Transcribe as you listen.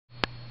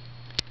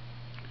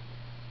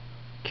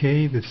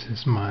Okay, this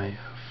is my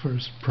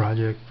first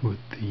project with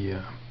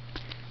the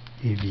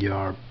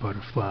AVR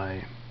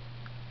Butterfly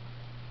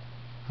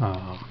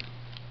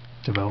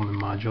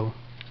development module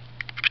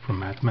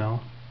from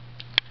Atmel.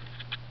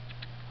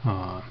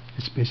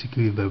 It's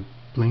basically the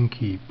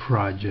Blinky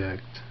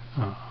project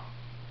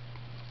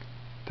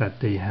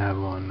that they have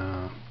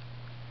on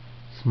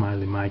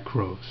Smiley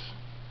Micros.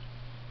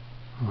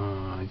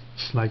 I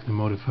slightly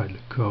modified the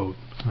code,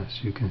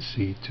 as you can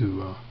see,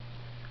 to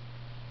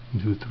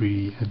do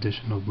 3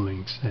 additional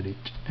blinks at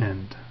each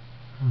end,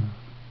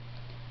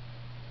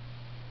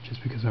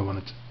 just because I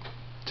wanted to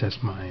test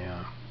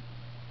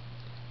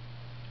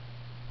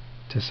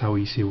test how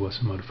easy it was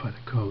to modify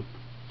the code.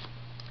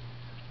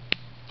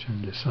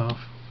 Turn this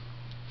off.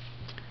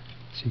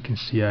 As you can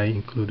see, I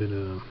included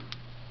a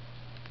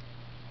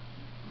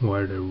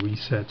wired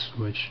reset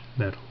switch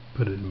that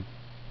will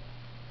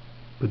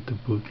put the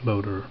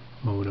bootloader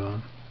mode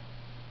on.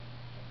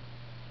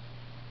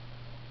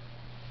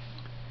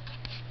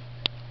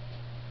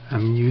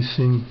 I'm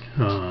using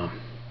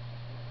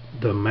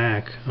the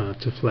Mac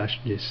to flash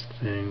this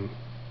thing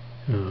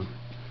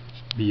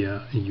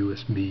via a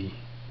USB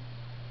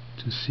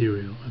to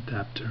serial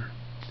adapter.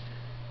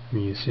 I'm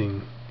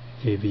using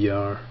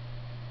AVR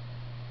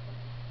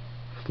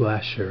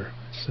Flasher.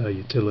 It's a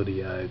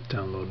utility I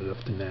downloaded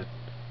off the net.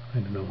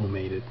 I don't know who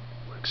made it.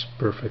 Works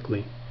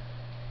perfectly.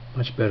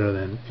 Much better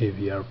than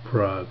AVR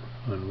Prog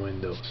on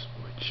Windows,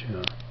 which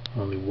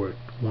only worked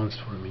once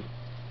for me.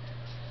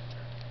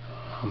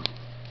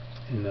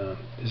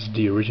 This is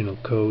the original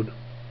code.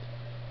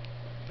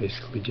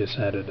 Basically just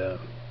added a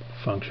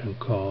function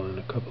call and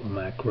a couple of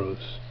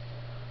macros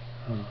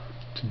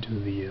to do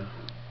the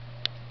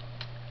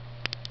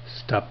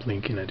stop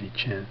blinking at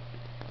each end.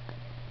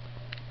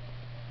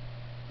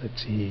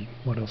 Let's see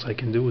what else I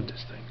can do with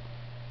this thing.